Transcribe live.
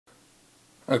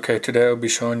Okay, today I'll be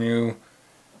showing you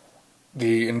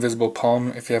the invisible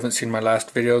palm. If you haven't seen my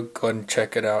last video, go ahead and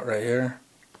check it out right here.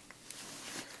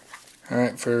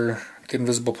 Alright, for the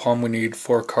invisible palm we need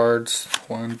 4 cards.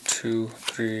 1, 2,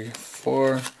 3,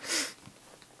 4.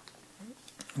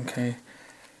 Okay.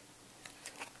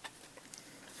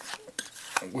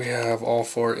 We have all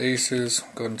 4 aces.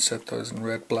 Go ahead and set those in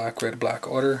red, black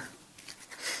order.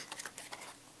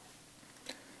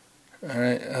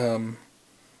 Alright,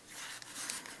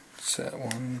 set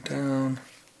one down.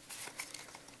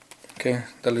 Okay,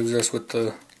 that leaves us with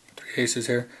the 3 aces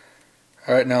here.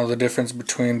 Alright, now the difference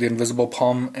between the invisible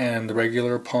palm and the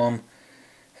regular palm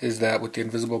is that with the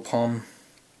invisible palm,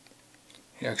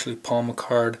 you actually palm a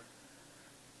card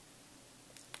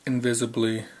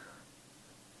invisibly.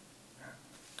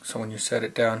 So when you set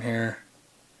it down here,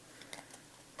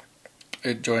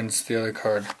 it joins the other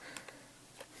card.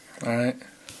 Alright,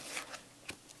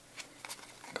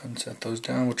 go ahead and set those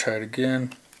down. We'll try it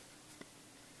again.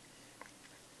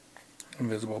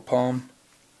 Invisible palm.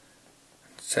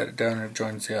 Set it down and it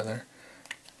joins the other.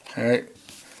 Alright,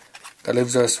 that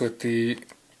leaves us with the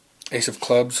ace of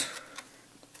clubs.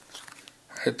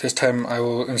 Alright, this time I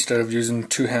will, instead of using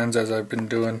 2 hands as I've been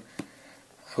doing,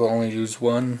 I will only use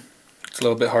 1. It's a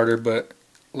little bit harder, but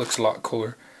looks a lot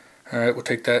cooler. Alright, we'll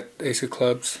take that ace of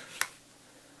clubs,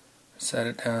 set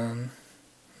it down.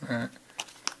 Alright.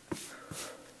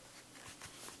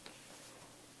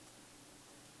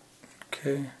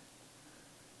 Okay.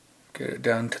 Get it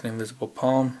down to the invisible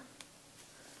palm.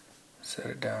 Set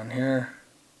it down here.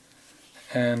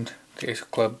 And the ace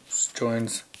of clubs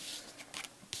joins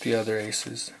the other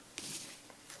aces.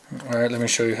 Alright, let me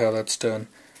show you how that's done.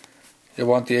 You'll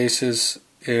want the aces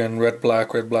in red,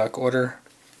 black order.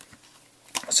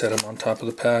 Set them on top of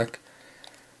the pack.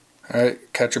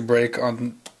 Alright, catch a break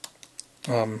on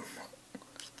the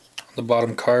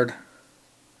bottom card.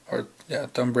 Or, yeah,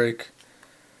 thumb break.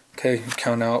 Okay, you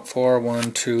count out 4,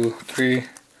 1, 2, 3.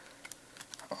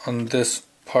 On this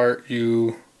part,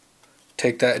 you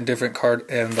take that indifferent card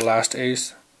and the last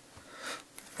ace.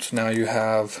 So now you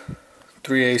have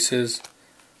 3 aces,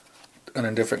 an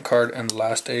indifferent card, and the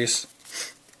last ace.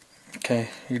 Okay,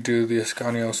 you do the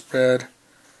Ascanio spread,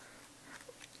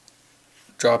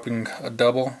 dropping a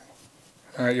double.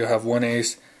 Alright, you'll have 1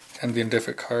 ace and the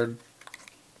indifferent card.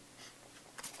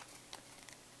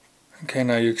 Okay,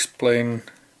 now you explain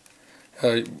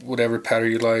whatever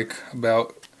pattern you like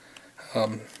about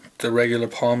the regular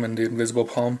palm and the invisible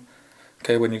palm.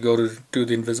 Okay, when you go to do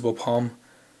the invisible palm,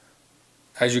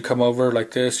 as you come over like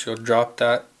this, you'll drop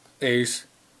that ace,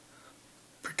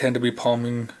 pretend to be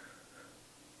palming,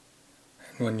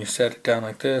 and when you set it down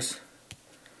like this,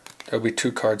 there'll be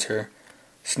 2 cards here.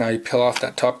 So now you peel off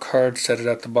that top card, set it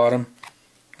at the bottom.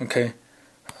 Okay,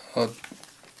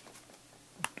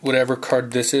 whatever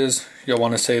card this is, you'll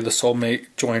want to say the soulmate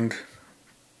joined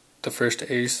the first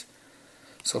ace.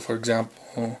 So for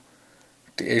example,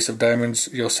 the ace of diamonds,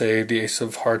 you'll say the ace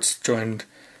of hearts joined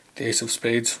the ace of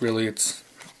spades. Really it's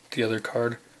the other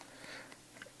card.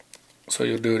 So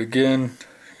you'll do it again.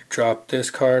 You drop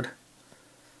this card,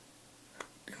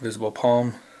 invisible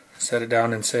palm, set it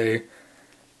down and say,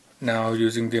 now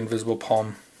using the invisible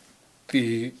palm,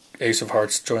 the ace of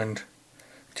hearts joined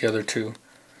the other 2.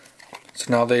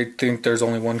 So now they think there's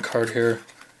only 1 card here.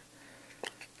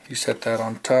 You set that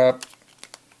on top,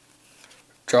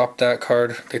 drop that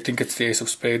card. They think it's the ace of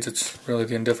spades, it's really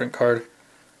the indifferent card.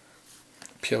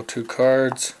 Peel 2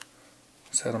 cards,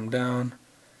 set them down.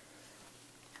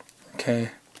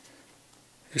 Okay,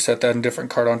 you set that indifferent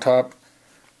card on top.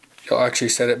 You'll actually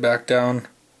set it back down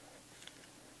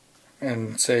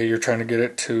and say you're trying to get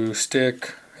it to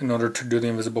stick in order to do the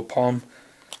invisible palm.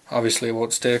 Obviously it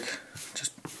won't stick.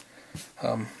 Just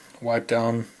wipe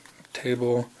down the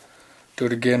table. Do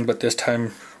it again, but this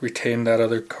time retain that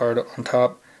other card on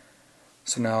top.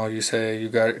 So now you say you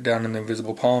got it down in the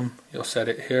invisible palm. You'll set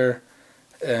it here,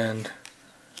 and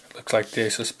it looks like the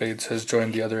ace of spades has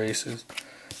joined the other aces.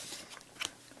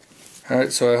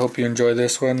 Alright, so I hope you enjoy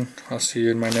this one. I'll see you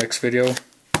in my next video.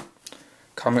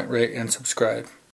 Comment, rate, and subscribe.